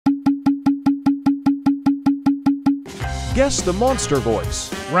Guess the monster voice.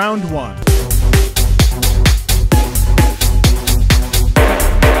 Round 1.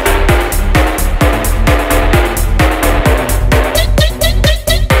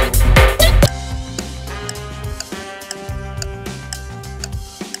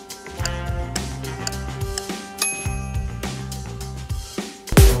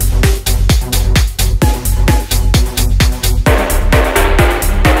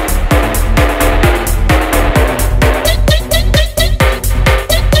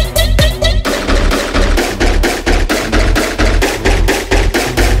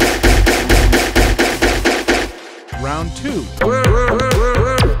 Round 2.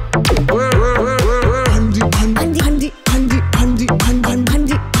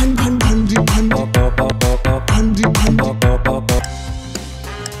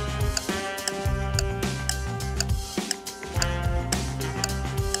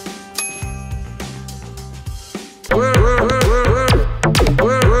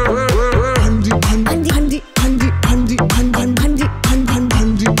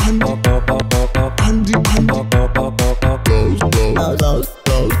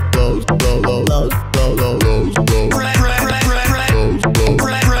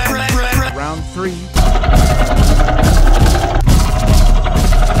 Round 3.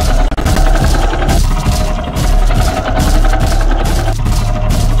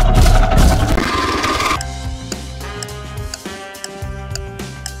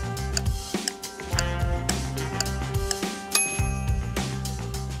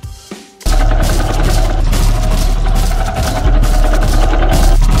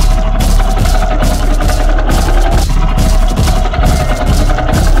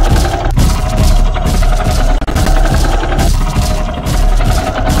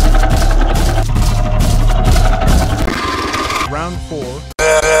 Round 4.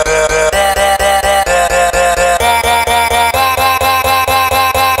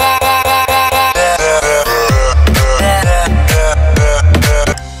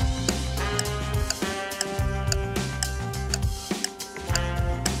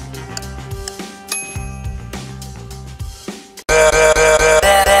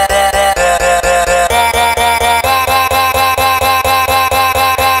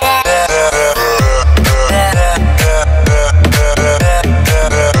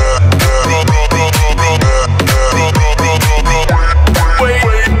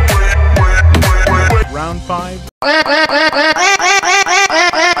 Round 5.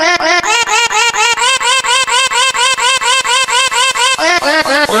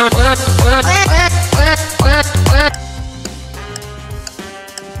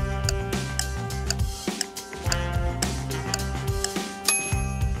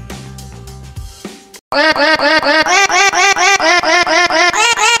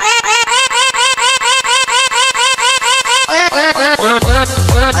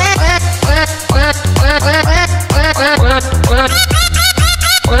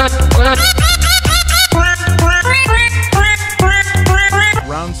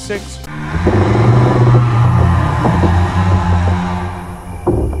 Round 6.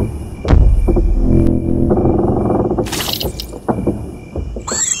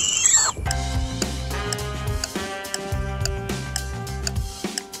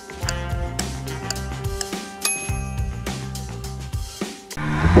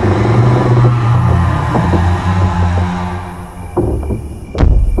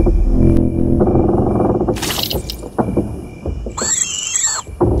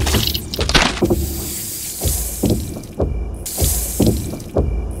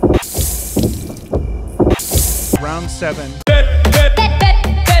 Round 7.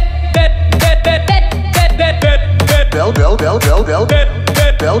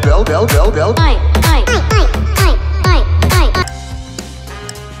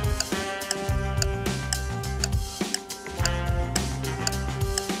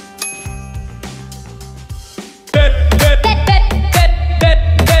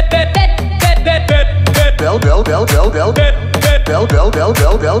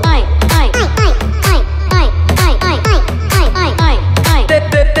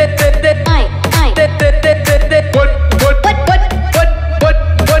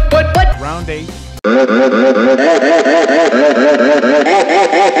 Round 8.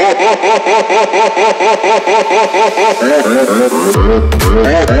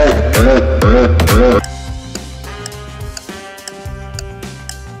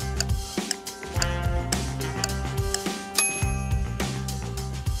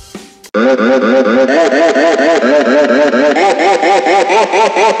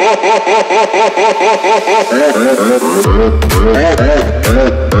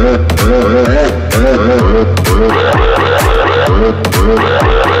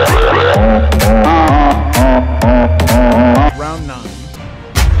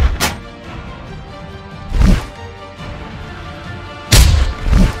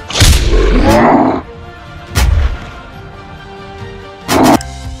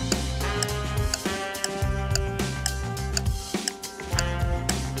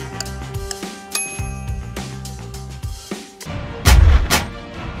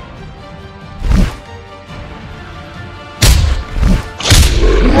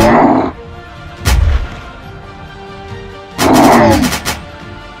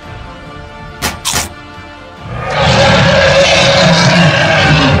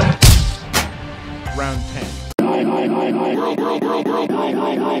 Round 10.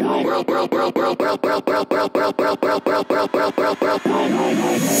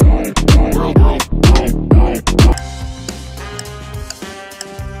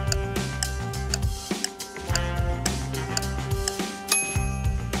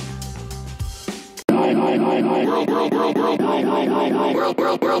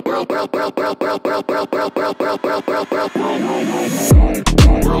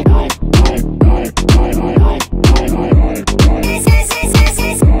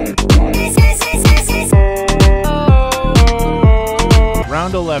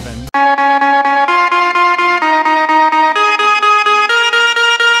 Round 11.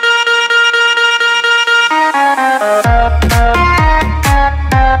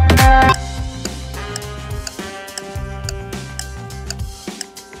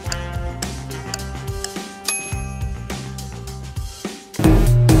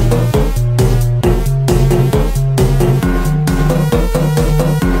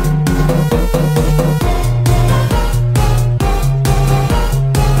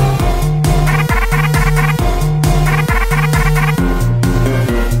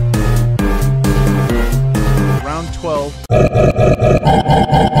 Round 12.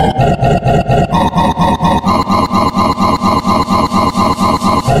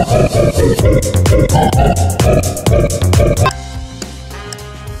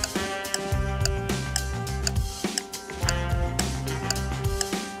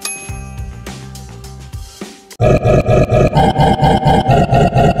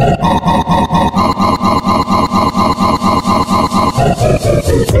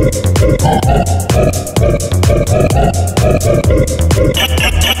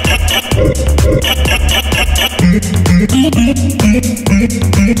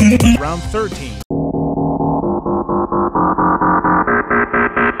 Round 13.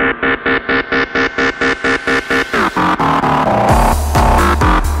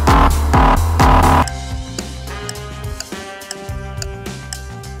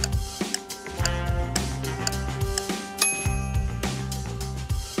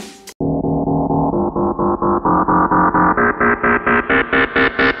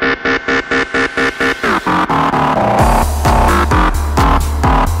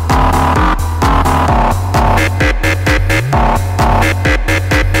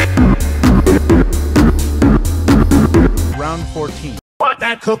 Round 14. Put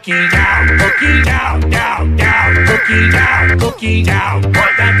that cookie down, cookie down, down, down, cookie down, cookie down. Put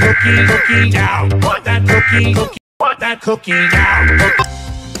that cookie down, put that cookie, put that cookie down.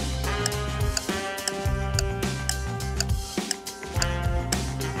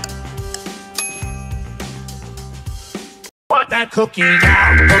 Put that cookie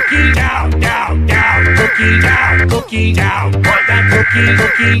down, down, down, cookie down, cookie down. Put that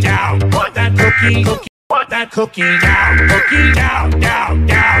cookie down, put that cookie. Put that cookie down, down,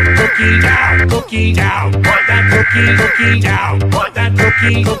 down, cookie down, put that cookie down,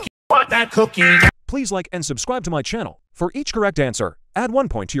 put that cookie down. Please like and subscribe to my channel. For each correct answer, add 1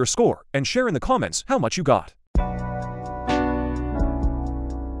 point to your score and share in the comments how much you got.